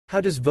How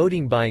does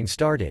voting buying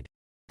started?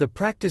 The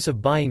practice of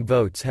buying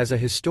votes has a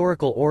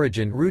historical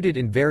origin rooted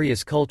in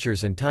various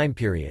cultures and time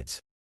periods.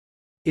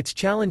 It's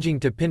challenging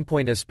to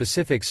pinpoint a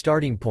specific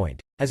starting point,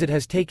 as it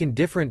has taken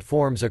different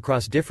forms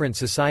across different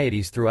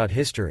societies throughout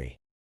history.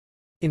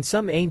 In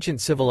some ancient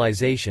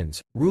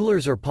civilizations,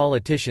 rulers or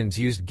politicians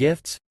used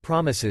gifts,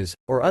 promises,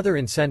 or other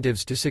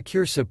incentives to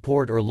secure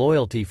support or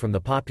loyalty from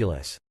the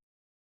populace.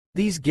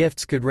 These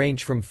gifts could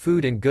range from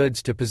food and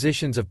goods to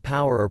positions of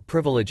power or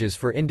privileges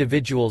for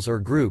individuals or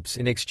groups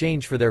in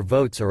exchange for their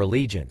votes or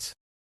allegiance.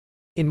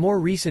 In more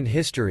recent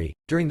history,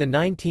 during the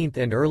 19th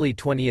and early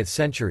 20th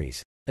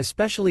centuries,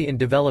 especially in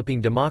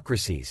developing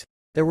democracies,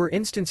 there were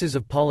instances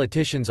of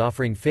politicians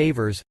offering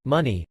favors,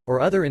 money, or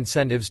other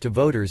incentives to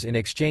voters in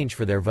exchange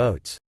for their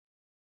votes.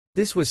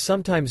 This was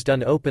sometimes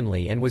done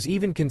openly and was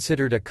even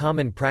considered a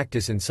common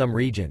practice in some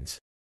regions.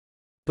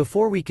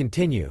 Before we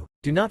continue,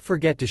 do not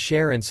forget to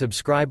share and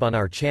subscribe on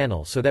our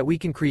channel so that we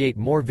can create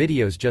more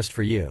videos just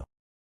for you.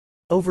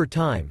 Over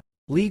time,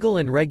 legal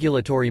and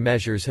regulatory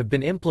measures have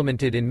been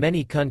implemented in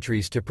many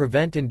countries to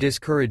prevent and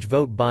discourage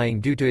vote buying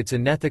due to its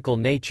unethical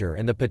nature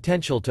and the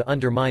potential to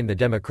undermine the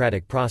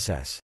democratic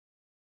process.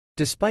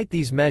 Despite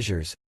these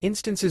measures,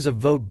 instances of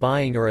vote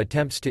buying or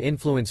attempts to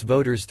influence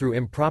voters through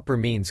improper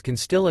means can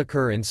still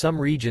occur in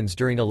some regions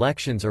during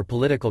elections or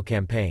political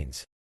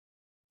campaigns.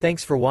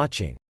 Thanks for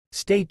watching.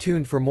 Stay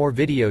tuned for more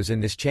videos in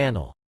this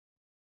channel.